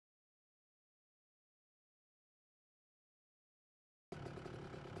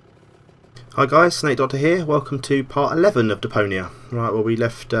Hi guys, SnakeDoctor here. Welcome to part 11 of Deponia. Right, well we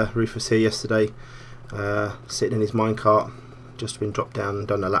left Rufus here yesterday, sitting in his minecart, just been dropped down and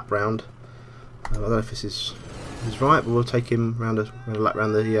done a lap round. I don't know if this is right, but we'll take him round a lap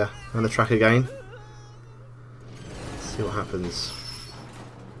round the track again. See what happens.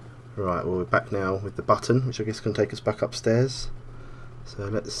 Right, well we're back now with the button, which I guess can take us back upstairs. So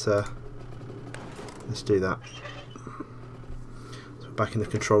let's do that. Back in the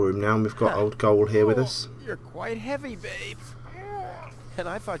control room now, and we've got old Goal here with us. You're quite heavy, babe. And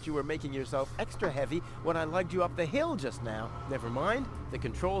I thought you were making yourself extra heavy when I lugged you up the hill just now. Never mind, the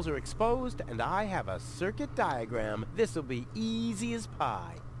controls are exposed and I have a circuit diagram. This'll be easy as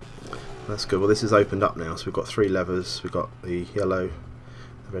pie. That's good. Well, this is opened up now, so we've got 3 levers. We've got the yellow,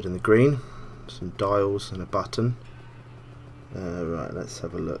 the red and the green, some dials and a button. Right, let's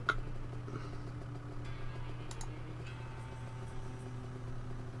have a look.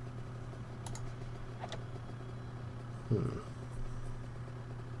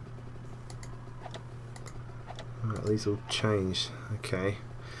 Right, these all change. Okay,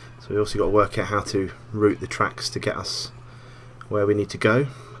 so we also got to work out how to route the tracks to get us where we need to go.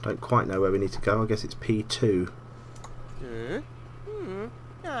 I don't quite know where we need to go. I guess it's P2.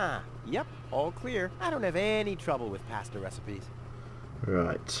 Yep, all clear. I don't have any trouble with pasta recipes.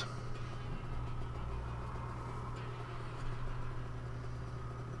 Right.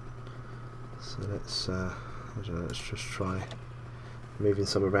 So let's I don't know, let's just try moving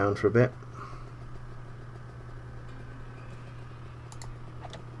some around for a bit.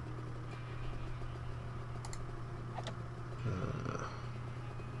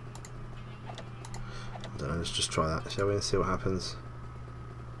 I don't know, let's just try that, shall we, and see what happens.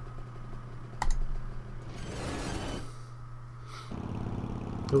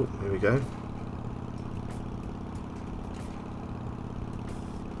 Oh, here we go.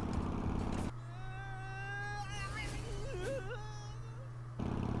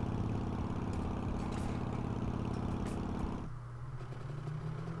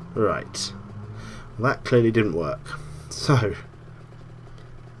 Right, well, that clearly didn't work, so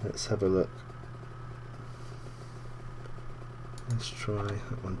let's have a look. Let's try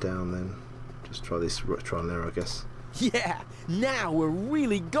that one down then. Just try this trial and error, I guess. Yeah, now we're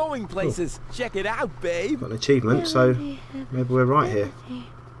really going places. Oh. Check it out, babe. Got an achievement, so maybe we're right here.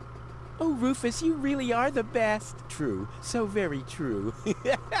 Oh, Rufus, you really are the best. True, so very true.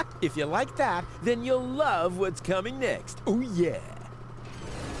 If you like that, then you'll love what's coming next. Oh, yeah.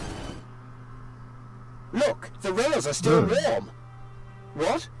 Look, the rails are still warm.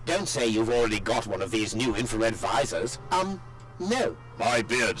 What? Don't say you've already got one of these new infrared visors. No. My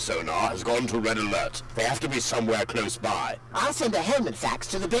beard sonar has gone to red alert. They have to be somewhere close by. I'll send a helmet fax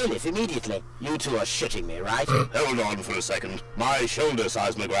to the bailiff immediately. You two are shitting me, right? Hold on for a second. My shoulder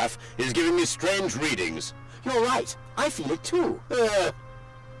seismograph is giving me strange readings. You're right. I feel it too.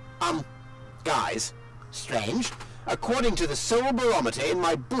 Guys, strange. According to the soul barometer in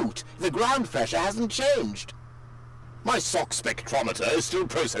my boot, the ground pressure hasn't changed. My sock spectrometer is still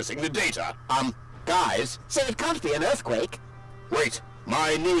processing the data. Guys, so it can't be an earthquake. Wait,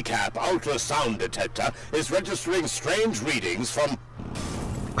 my kneecap ultrasound detector is registering strange readings from...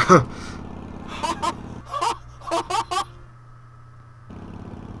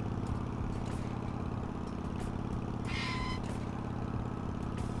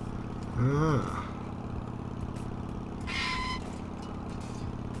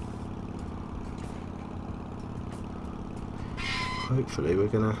 Hopefully we're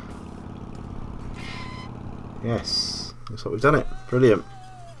gonna... Yes, looks like we've done it. Brilliant.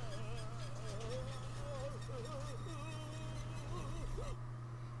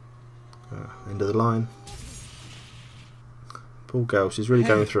 End of the line. Poor girl, she's really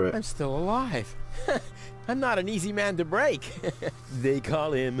going through it. I'm still alive. I'm not an easy man to break. They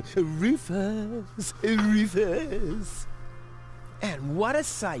call him Rufus. Rufus. And what a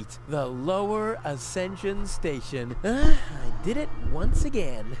sight! The Lower Ascension Station. I did it once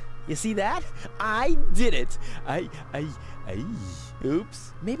again. You see that? I did it!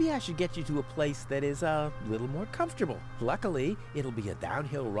 Oops. Maybe I should get you to a place that is a little more comfortable. Luckily, it'll be a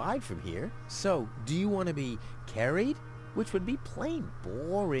downhill ride from here. So, do you want to be carried? Which would be plain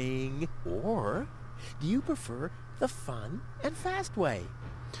boring. Or, do you prefer the fun and fast way?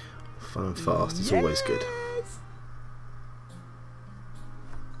 Fun and fast is always good.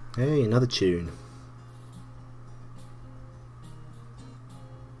 Hey, another tune.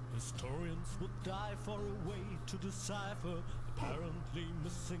 Historians would die for a way to decipher the Apparently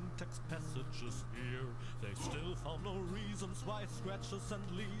missing text passages here. They still found no reasons why scratches and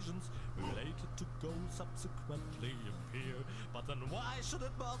lesions related to goals subsequently appear. But then why should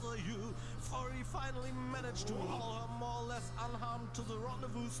it bother you? For he finally managed to haul her more or less unharmed to the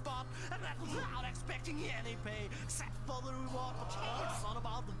rendezvous spot, and that without expecting any pay, except for the reward. But it's not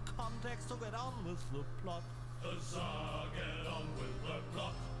about the context, so get on with the plot. Huzzah, get on with the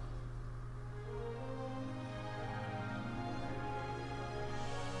plot.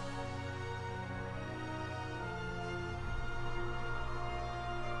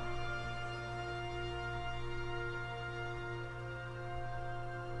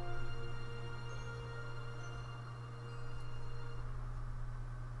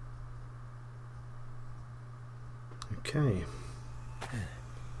 Okay.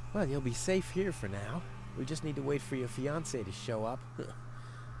 Well, you'll be safe here for now. We just need to wait for your fiancé to show up.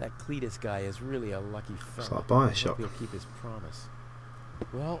 That Cletus guy is really a lucky fella. It's like Bioshock. Hope he'll keep his promise.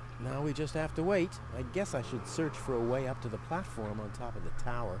 Well, now we just have to wait. I guess I should search for a way up to the platform on top of the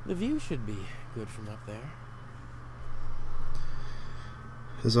tower. The view should be good from up there.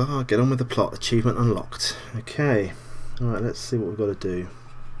 Huzzah, get on with the plot. Achievement unlocked. Okay. Alright, let's see what we've got to do.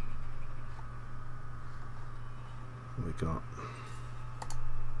 What we got?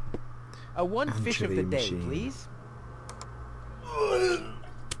 One fish of the day, machine. please.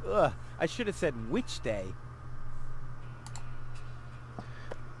 Ugh, I should have said which day.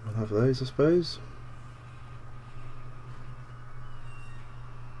 We'll have those, I suppose.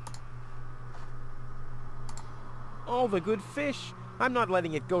 All the good fish. I'm not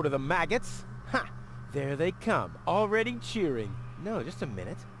letting it go to the maggots. Ha! There they come, already cheering. No, just a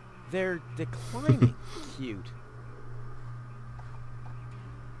minute. They're declining. Cute.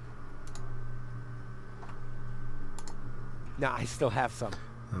 Nah, I still have some.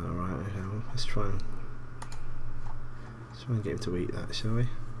 Alright, okay, well, let's try and get him to eat that, shall we?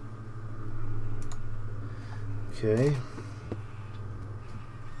 Okay.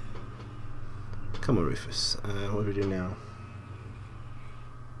 Come on, Rufus. What do we do now?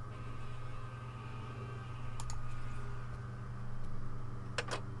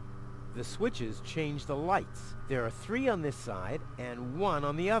 The switches change the lights. There are 3 on this side and 1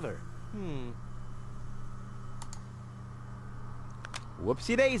 on the other.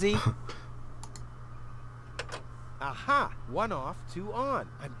 Whoopsie daisy. Aha! 1 off, 2 on.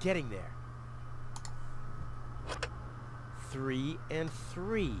 I'm getting there. 3 and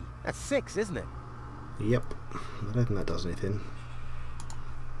 3. That's 6, isn't it? Yep. I don't think that does anything.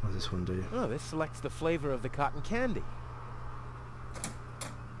 What does this one do? Oh, this selects the flavor of the cotton candy.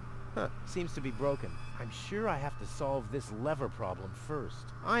 Huh, seems to be broken. I'm sure I have to solve this lever problem first.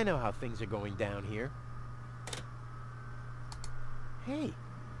 I know how things are going down here. Hey,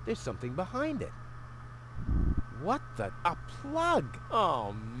 there's something behind it. What the? A plug!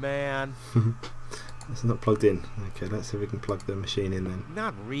 Oh, man. It's not plugged in. Okay, let's see if we can plug the machine in then.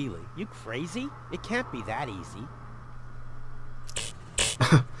 Not really. You crazy? It can't be that easy.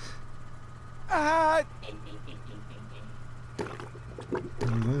 Ah!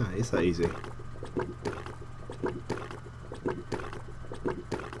 Ah, is that easy?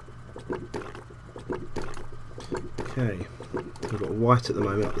 Okay, we've got white at the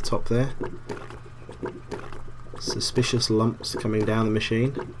moment at the top there. Suspicious lumps coming down the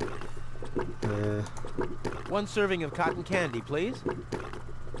machine. 1 serving of cotton candy, please.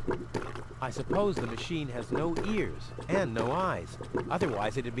 I suppose the machine has no ears and no eyes.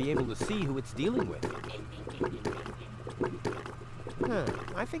 Otherwise, it'd be able to see who it's dealing with. Huh,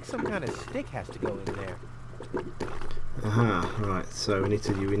 I think some kind of stick has to go in there. Aha, right, so we need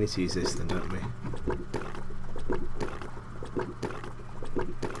to use this then, don't we?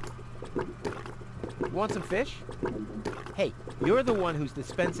 Want some fish? Hey, you're the one who's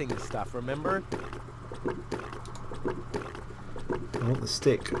dispensing this stuff, remember? I want the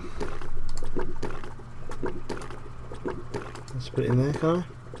stick. Let's put it in there, can I?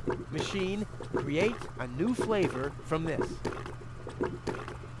 Machine, create a new flavor from this.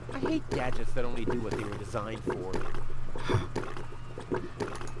 I hate gadgets that only do what they were designed for.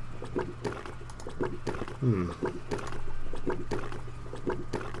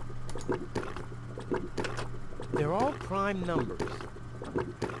 They're all prime numbers.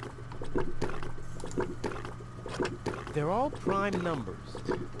 They're all prime numbers.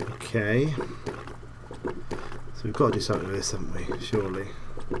 Okay. So we've got to do something with this, haven't we? Surely.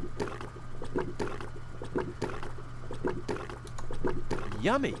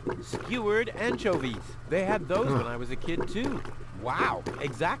 Yummy! Skewered anchovies. They had those when I was a kid too. Wow,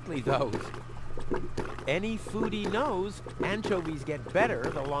 exactly those. Any foodie knows anchovies get better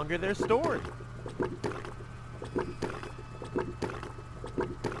the longer they're stored.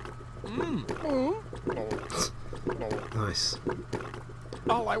 Nice.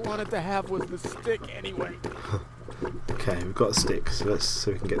 All I wanted to have was the stick anyway. Okay, we've got a stick,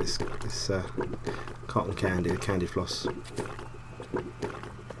 so we can get this cotton candy, the candy floss.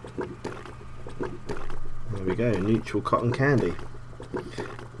 There we go, neutral cotton candy.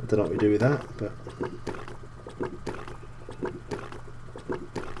 I don't know what we do with that, but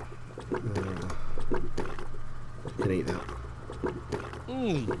you can eat that.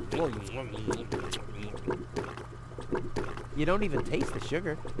 You don't even taste the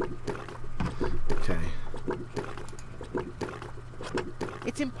sugar. Okay.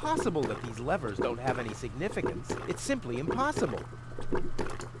 It's impossible that these levers don't have any significance. It's simply impossible.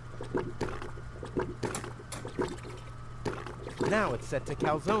 Now it's set to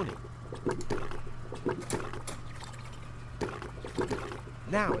calzone.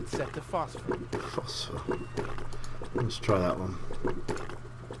 Now it's set to phosphor. Phosphor. Let's try that one.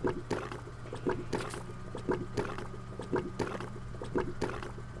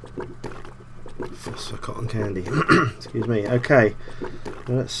 Phosphor cotton candy. Excuse me. Okay.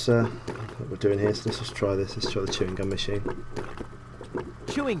 Let's what we're doing here. So let's just try this. Let's try the chewing gum machine.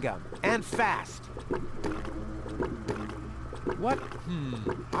 Chewing gum, and fast. What?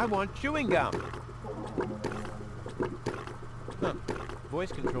 I want chewing gum. Huh.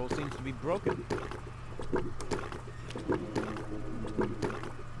 Voice control seems to be broken.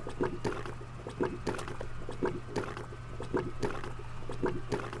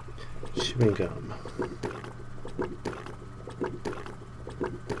 Chewing gum.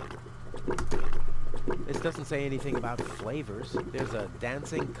 This doesn't say anything about flavors. There's a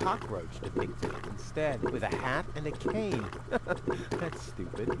dancing cockroach depicted instead, with a hat and a cane. That's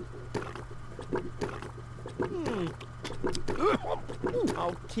stupid.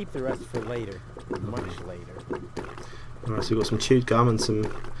 I'll keep the rest for later. Much later. Alright, so we've got some chewed gum and some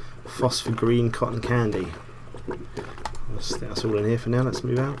phosphor green cotton candy. I think that's all in here for now. Let's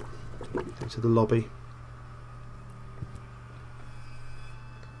move out into the lobby.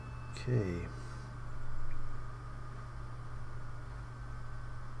 Okay.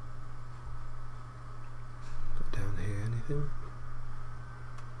 Got down here anything?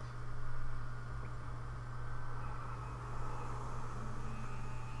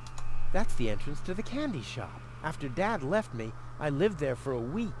 That's the entrance to the candy shop. After Dad left me, I lived there for a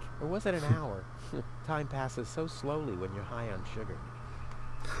week. Or was it an hour? Time passes so slowly when you're high on sugar.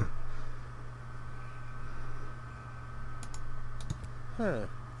 Huh.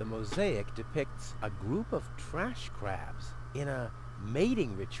 The mosaic depicts a group of trash crabs in a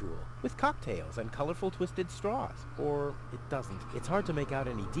mating ritual with cocktails and colorful twisted straws. Or it doesn't. It's hard to make out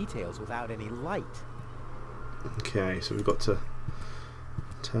any details without any light. Okay, so we've got to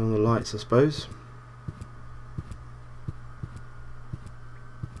turn on the lights, I suppose.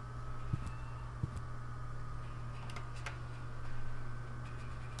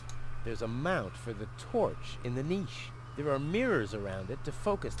 There's a mount for the torch in the niche. There are mirrors around it to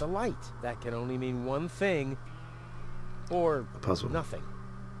focus the light. That can only mean one thing, or A puzzle. nothing.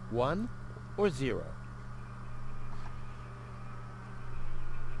 1 or 0.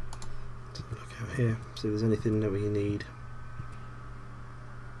 Let's have a look out here, see if there's anything that we need.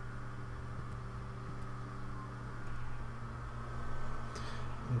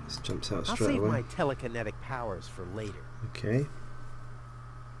 This jumps out I'll straight save away. my telekinetic powers for later. Okay.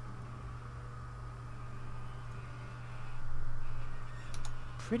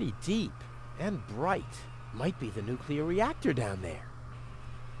 Pretty deep and bright. Might be the nuclear reactor down there.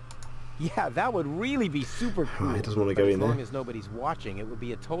 Yeah, that would really be super cool. Right, doesn't want to But go as in long there. as nobody's watching, it would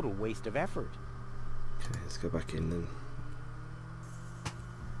be a total waste of effort. Okay, let's go back in then.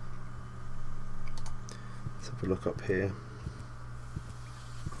 Let's have a look up here.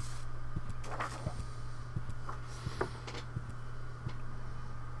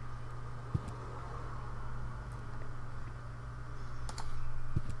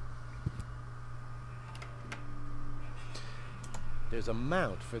 There's a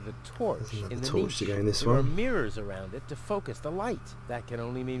mount for the torch There's in another the torch niche. to go in this There are one. mirrors around it to focus the light. That can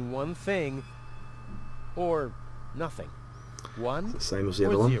only mean one thing, or nothing. 1 The same as the or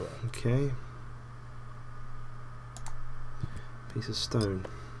other one. 0. Okay. Piece of stone.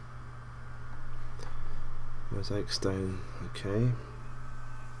 Mosaic stone. Okay.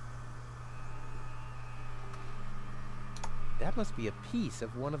 That must be a piece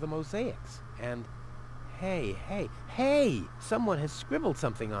of one of the mosaics. And hey, hey, hey! Someone has scribbled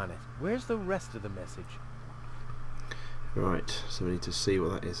something on it. Where's the rest of the message? Right, so we need to see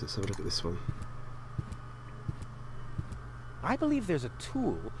what that is. Let's have a look at this one. I believe there's a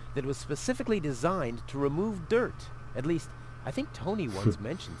tool that was specifically designed to remove dirt. At least, I think Tony once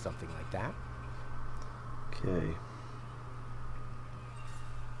mentioned something like that. Okay.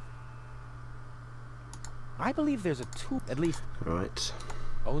 I believe there's a tool, at least. Right.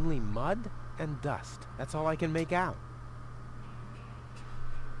 Only mud and dust. That's all I can make out.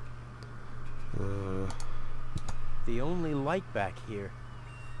 The only light back here.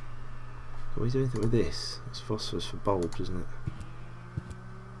 Can we do anything with this? It's phosphorus for bulbs, isn't it?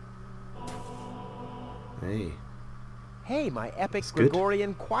 Hey. Hey, my epic That's good.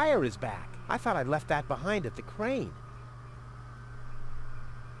 Gregorian choir is back. I thought I'd left that behind at the crane.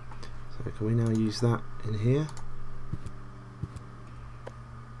 So can we now use that in here?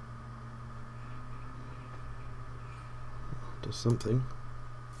 Does something.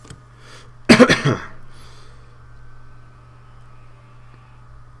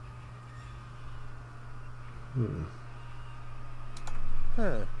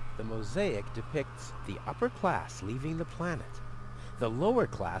 Huh. The mosaic depicts the upper class leaving the planet. The lower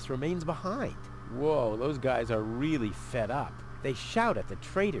class remains behind. Whoa, those guys are really fed up. They shout at the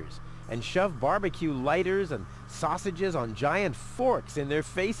traitors and shove barbecue lighters and sausages on giant forks in their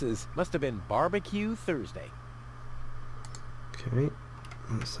faces. Must have been Barbecue Thursday. Okay,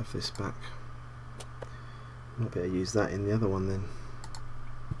 let's have this back. Might better use that in the other one then.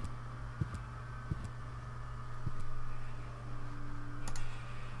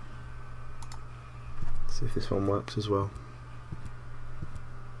 See if this one works as well.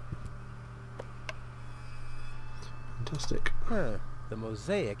 Fantastic. Huh. The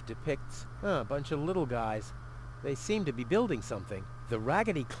mosaic depicts a bunch of little guys. They seem to be building something. The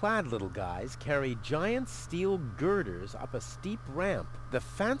raggedy-clad little guys carry giant steel girders up a steep ramp. The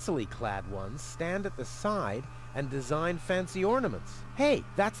fancily-clad ones stand at the side and design fancy ornaments. Hey,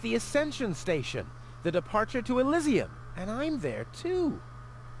 that's the Ascension Station, the departure to Elysium, and I'm there too.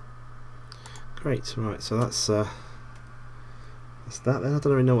 Great. Right. So that's that. Then I don't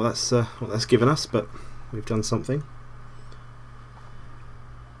really know what that's given us, but we've done something.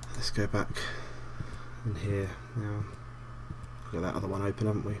 Let's go back in here now. We've got that other one open,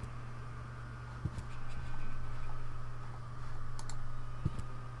 haven't we?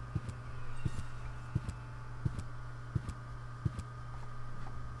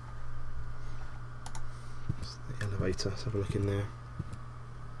 It's the elevator. Let's have a look in there.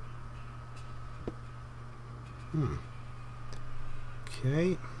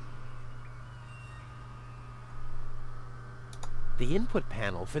 Okay. The input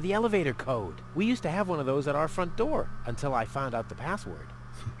panel for the elevator code. We used to have one of those at our front door until I found out the password.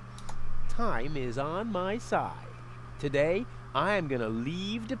 Time is on my side. Today, I am gonna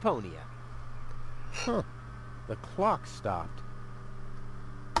leave Deponia. Huh. The clock stopped.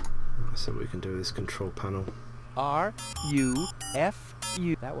 Let's see what we can do with this control panel. R-U-F-U.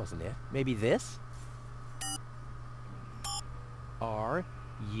 That wasn't it. Maybe this?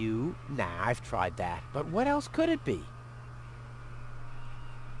 R-U. Nah, I've tried that. But what else could it be?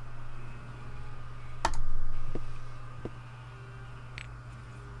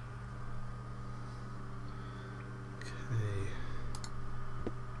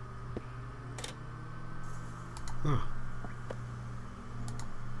 Ah.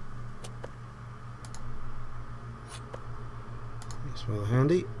 That's rather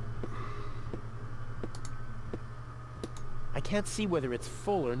handy. I can't see whether it's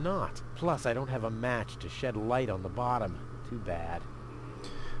full or not. Plus, I don't have a match to shed light on the bottom. Too bad.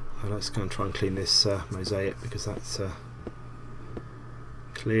 Well, let's go and try and clean this mosaic, because that's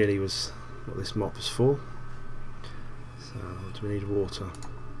clearly was what this mop is for. So, do we need water?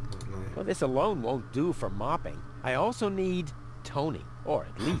 I don't know. Well, this alone won't do for mopping. I also need toning, or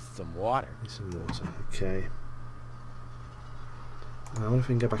at least some water. Need some water, okay. I wonder if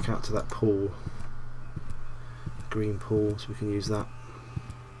we can go back out to that pool. The green pool, so we can use that.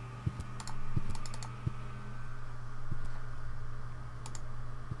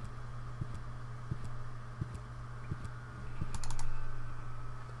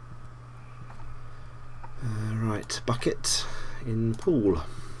 Right, bucket in pool.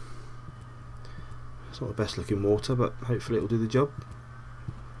 It's not the best looking water, but hopefully it will do the job.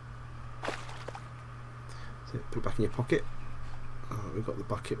 So put it back in your pocket. We've got the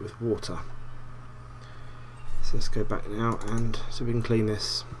bucket with water. So let's go back now and so we can clean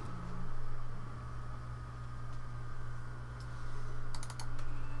this.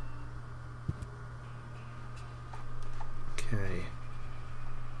 Okay.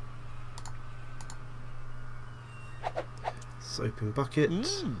 Soap in bucket.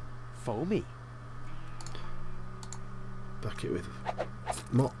 Foamy. Bucket with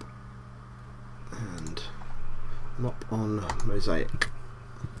mop. And mop on mosaic.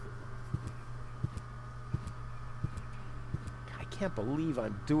 I can't believe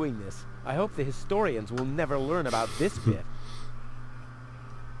I'm doing this. I hope the historians will never learn about this bit.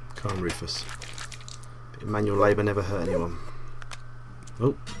 Come on, Rufus. Manual labour never hurt anyone.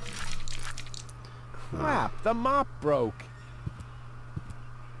 Oh. Crap, the mop broke.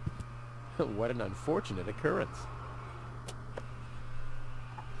 What an unfortunate occurrence.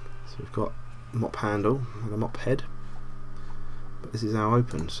 So we've got a mop handle and a mop head. But this is now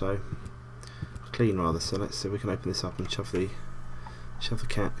open, so clean rather, so let's see if we can open this up and shove the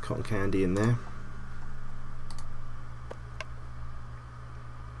cotton candy in there.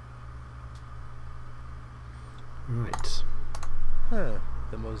 Right. Huh.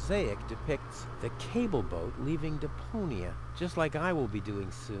 The mosaic depicts the cable boat leaving Deponia, just like I will be doing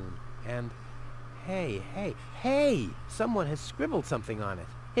soon. And hey! Someone has scribbled something on it.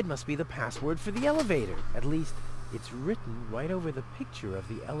 It must be the password for the elevator. At least, it's written right over the picture of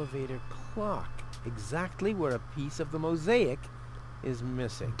the elevator clock, exactly where a piece of the mosaic is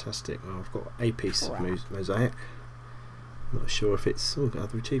missing. Fantastic. Well, I've got a piece of mosaic. Not sure if it's... Oh, got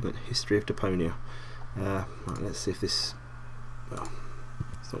another achievement. History of Deponia. Right, let's see if this... Well,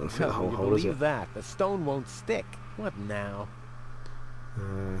 it's not going to fit the whole hole, is it? Believe that. The stone won't stick. What now?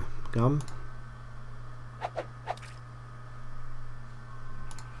 Gum.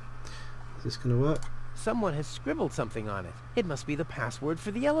 Is this going to work? Someone has scribbled something on it. It must be the password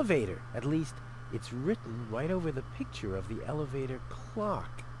for the elevator. At least, it's written right over the picture of the elevator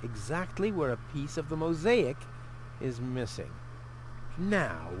clock, exactly where a piece of the mosaic is missing.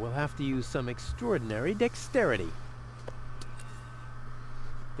 Now, we'll have to use some extraordinary dexterity.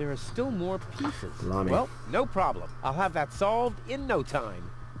 There are still more pieces. Blimey. Well, no problem. I'll have that solved in no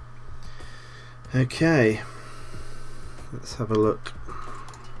time. Okay. Let's have a look.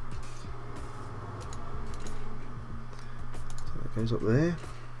 So that goes up there.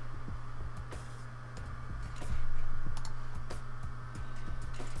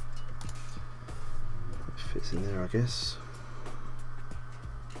 It fits in there, I guess.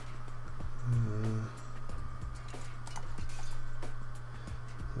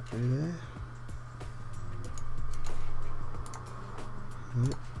 That go there.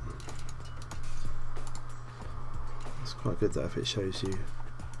 Nope. It's quite good that if it shows you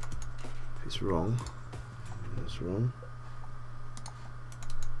if it's wrong. That's wrong.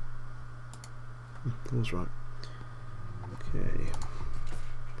 That was right. Okay.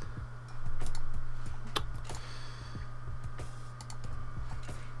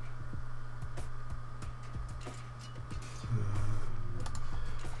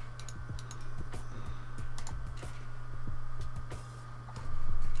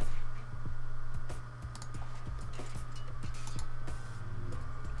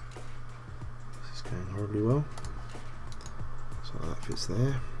 Going horribly well. So that fits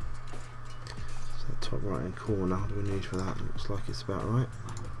there. So that top right hand corner, what do we need for that? Looks like it's about right.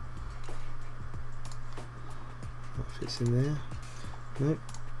 That fits in there. Nope.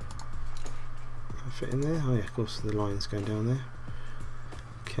 That fit in there? Oh yeah, of course the line's going down there.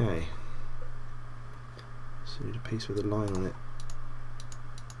 Okay. So we need a piece with a line on it.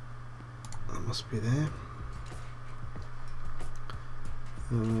 That must be there.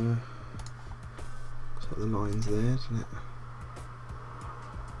 The line's there, isn't it?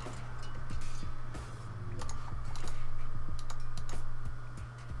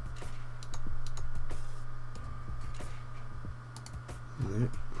 No.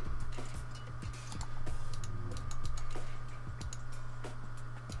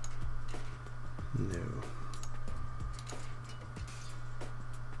 No.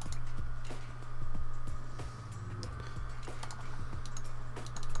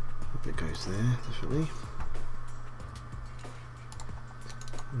 It goes there, definitely.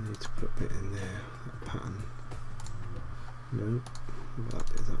 We need to put a bit in there, that pattern. No.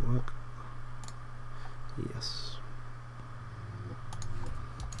 Does that work? Yes.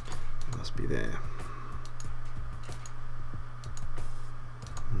 It must be there.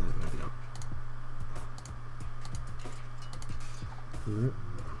 No, maybe not. No.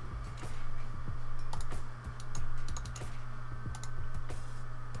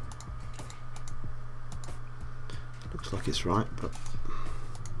 Looks like it's right, but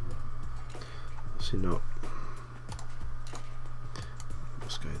obviously not.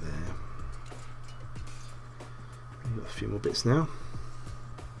 Let's go there. We've got a few more bits now.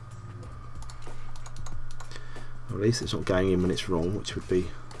 Or at least it's not going in when it's wrong, which would be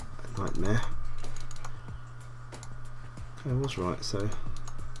a nightmare. Okay, I was right, so.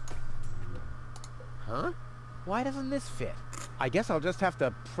 Huh? Why doesn't this fit? I guess I'll just have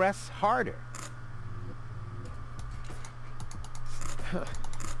to press harder.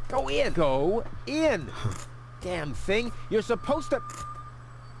 Go in! Go in! Damn thing! You're supposed to...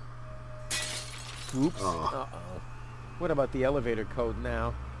 Oops. Oh. Uh-oh. What about the elevator code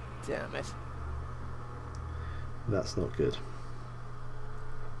now? Damn it. That's not good.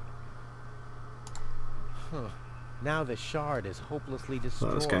 Huh. Now the shard is hopelessly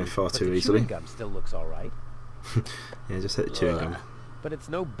destroyed. That was going far but too the easily. chewing gum still looks all right. Yeah, just hit the chewing gum. But it's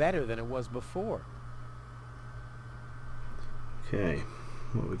no better than it was before. Okay,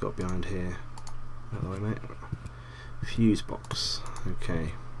 what have we got behind here? Out of the way, mate. Fuse box.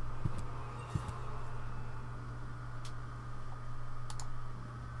 Okay.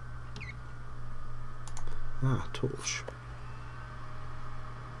 Ah, torch.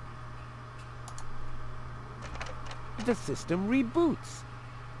 The system reboots.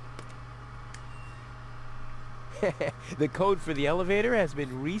 The code for the elevator has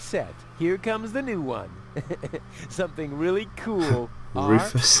been reset. Here comes the new one. Something really cool.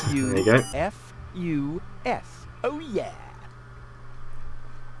 Rufus. There you go. R-U-F-U-S. Oh yeah.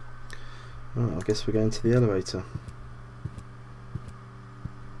 Right, I guess we're going to the elevator.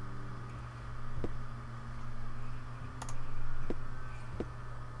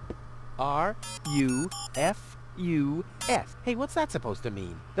 R-U-F-U-S. Hey, what's that supposed to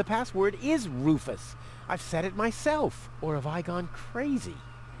mean? The password is Rufus. I've said it myself. Or have I gone crazy?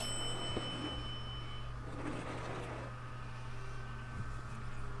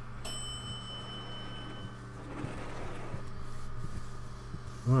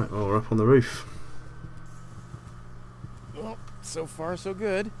 Right, well, we're up on the roof. Well, so far so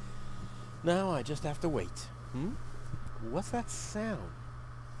good. Now I just have to wait. What's that sound?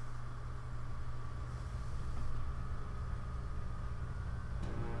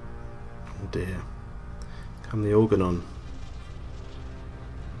 Oh dear. Come the organ on.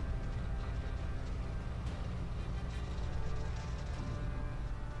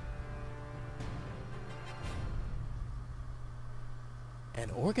 An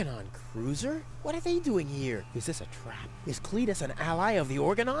Organon cruiser? What are they doing here? Is this a trap? Is Cletus an ally of the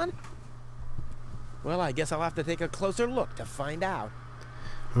Organon? Well, I guess I'll have to take a closer look to find out.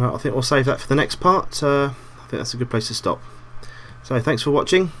 Right, I think we'll save that for the next part. I think that's a good place to stop. So thanks for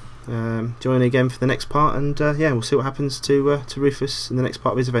watching. Join again for the next part, and yeah, we'll see what happens to Rufus in the next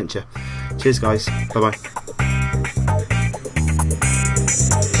part of his adventure. Cheers guys, bye bye.